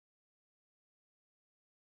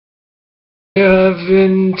Have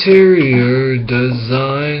interior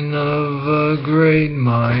design of a great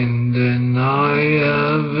mind, and I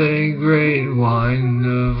have a great wine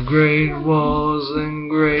of great walls and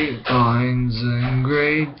great pines and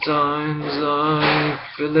great times. I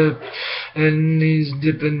Philip and these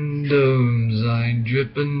dipping domes, I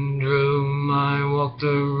drip and drome, I walk the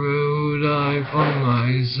road, I find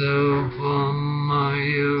myself on my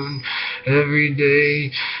own. Every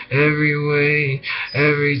day, every way,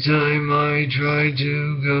 every time I try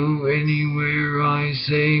to go anywhere, I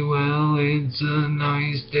say, well, it's a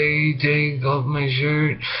nice day. Take off my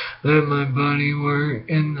shirt, let my body work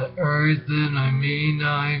in the earth, and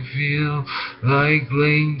I feel like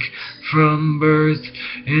Link from birth,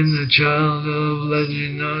 in the child of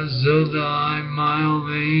legend of Zelda. I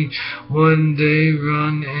may one day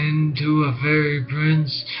run into a fairy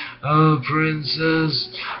prince, a princess,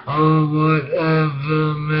 or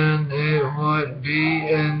whatever man it would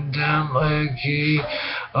be, and damn a key,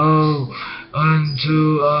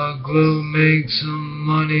 unto a glue, make some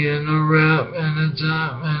money and a rap and a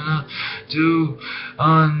tap and a do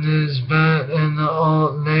on this bat and the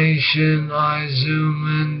alt nation. I zoom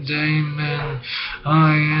and Damon,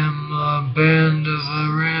 I am a band of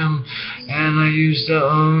a ram, and I used to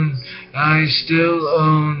own, I still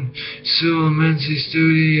own immanency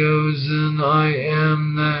Studios, and I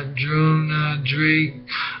am that drone Drake,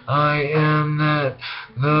 I am that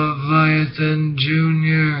Leviathan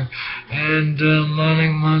Jr. and the Money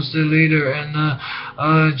Monster Leader and the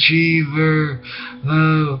Achiever,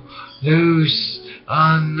 the loose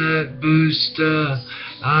on that booster.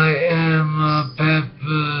 I am a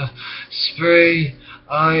pepper spray,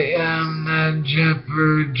 I am that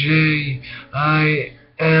Jepper J, I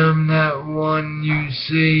am that one you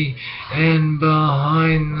see, and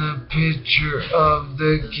behind the picture of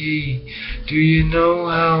the key. Do you know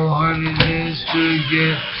how hard it is to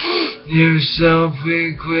get yourself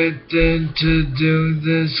equipped to do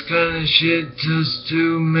this kind of shit just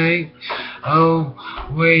to make? Oh,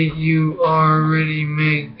 wait, you already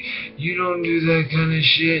make. You don't do that kind of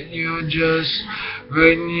shit, you're just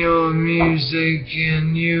writing your music,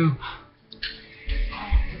 and you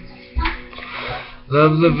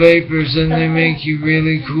love the vapors, and they make you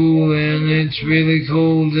really cool, and it's really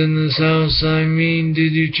cold in this house. I mean,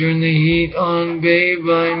 did you turn the heat on, babe?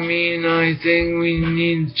 I mean, I think we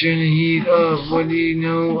need to turn the heat up. What do you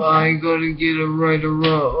know? I gotta get a writer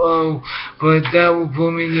up. Oh, but that will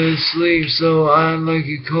put me to sleep, so I like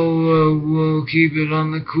it cold. We'll keep it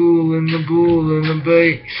on the cool, and the bull, and the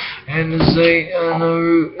bake, and the zait, and the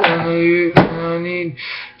root, and the root, and I need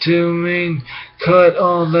to cut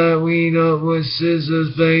all that weed up with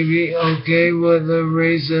scissors, baby. Okay, with the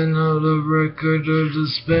raisin of the record or the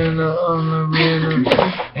spinner on the rhythm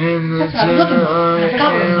and the tenor. I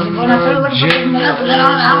am the gender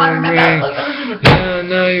on the ring. Yeah,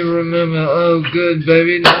 now you remember. Oh, good,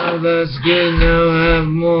 baby. Now that's good. Now I have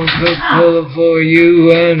more Coca-Cola for you.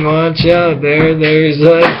 And watch out there. There's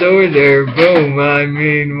a door there. Boom. I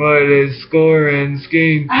mean, what is score and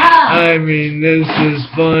scheme? I mean, this is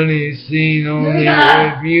funny scene. Only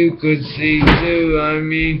if you could see too. I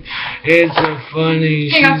mean, it's a funny,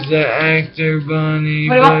 she's an actor bunny,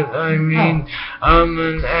 but I mean, I'm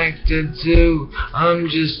an actor too. I'm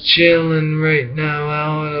just chilling right now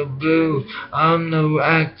out of blue. I'm no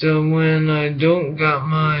actor when I don't got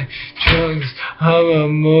my drugs. I'm a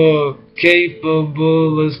more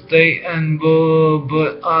capable of state and bull,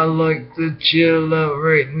 but I like to chill out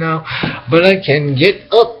right now. But I can get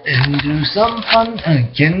up and do some fun.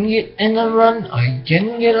 I can get in a run. I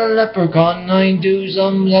can get a leprechaun. I do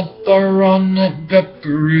some leper on that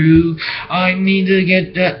pepperoo. I need to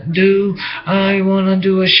get that do. I wanna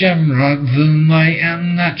do a shamrock boom. I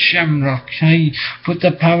am that shamrock. I put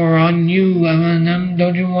the power on you, Eminem.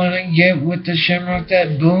 Don't you wanna get with the shamrock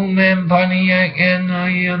that boom and Pontiac? And I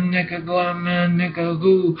am Nicka Glam and Nicka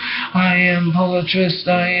Goo. I am Polatrist.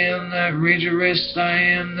 I am that Ragerist. I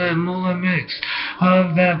am that Mullah mix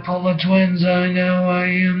of that Polar Twins. I know I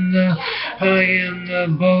am the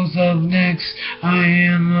both of next. I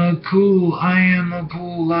am a cool, I am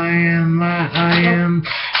that, I am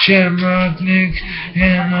Shamrock Nick,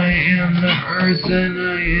 and I am the earth, and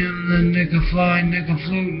I am the Nicka Fly, Nicka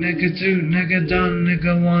Flute, Nicka Toot, Nicka Dun,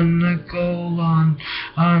 Nicka One, Nicka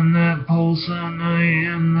on that pulse, and I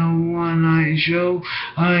am the one I show,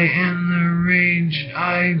 I am the rage,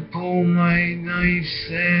 I pull my knives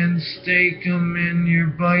and stake 'em in your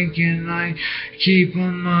bike, and I keep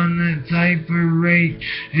 'em on that type of rate,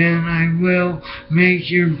 and I will make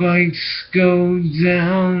your bikes go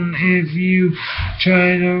down if you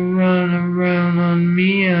try to to run around on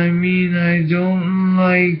me. I mean, I don't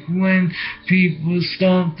like when people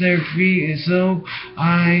stomp their feet, so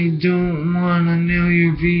I don't wanna nail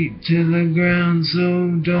your feet to the ground,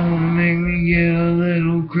 so don't make me get a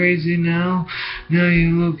little crazy now. Now you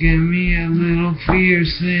look at me a little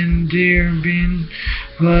fierce and dear being,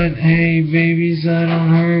 but hey babies, I don't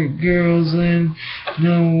hurt girls and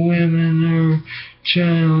no women or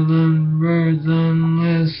child on birth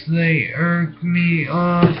unless they irk me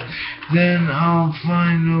off. Then I'll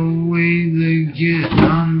find a way to get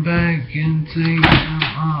on back and take them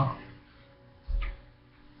off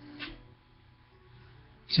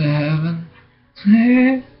to heaven.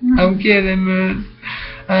 I'm kidding, man.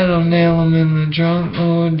 I don't nail them in the trunk,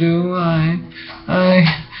 or do I?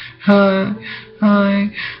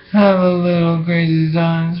 I have a little crazy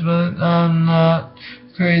times, but I'm not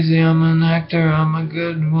crazy. I'm an actor, I'm a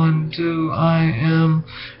good one too. I am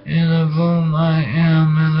in a boom, I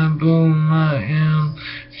am in a boom, I am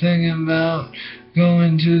thinking about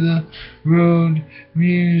going to the road,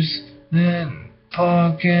 muse, then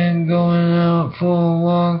park and going out for a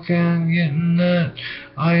walk and getting that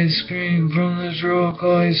ice cream from this rock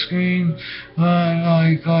ice cream. I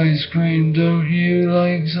like ice cream, don't you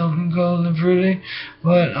like something cold and fruity?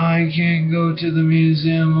 But I can't go to the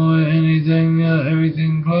museum or anything,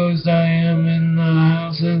 everything closed. I am in the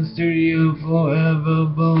house and studio forever,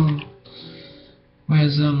 boom.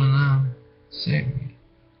 Where's Eminem? Save me.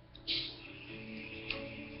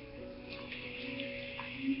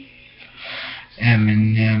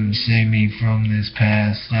 Eminem, save me from this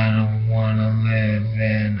past. I don't wanna live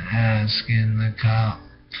and ask in the cop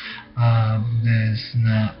of this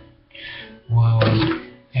nut. Whoa,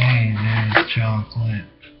 hey, there's chocolate.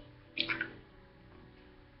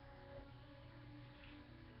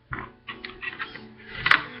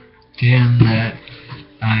 Damn, that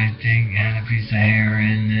I think had a piece of hair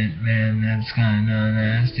in it, man. That's kinda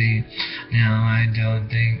nasty. Now I don't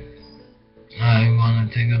think I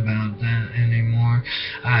want to think about that anymore.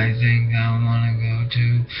 I think I want to go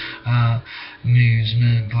to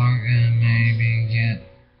amusement park and maybe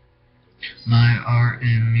get my art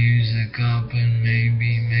and music up and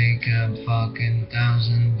maybe make a fucking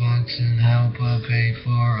 $1,000 and help pay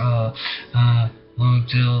for a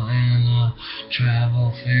hotel and a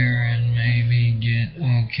travel fare and maybe get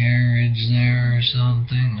a carriage there or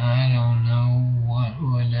something. I don't know what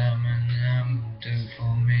would Eminem do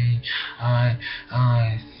for me.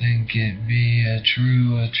 I think it'd be a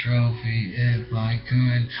trophy if I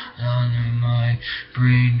could honor my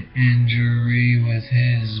brain injury with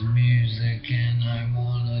his music, and I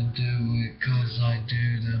wanna do it 'cause I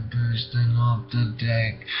do the boosting off the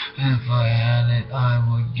deck. If I had it, I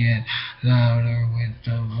would get louder with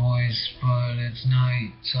the voice, but it's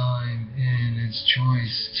night time and it's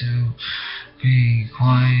choice to be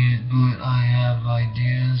quiet, but I have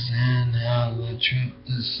ideas and how to trip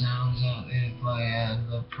the sounds out if I had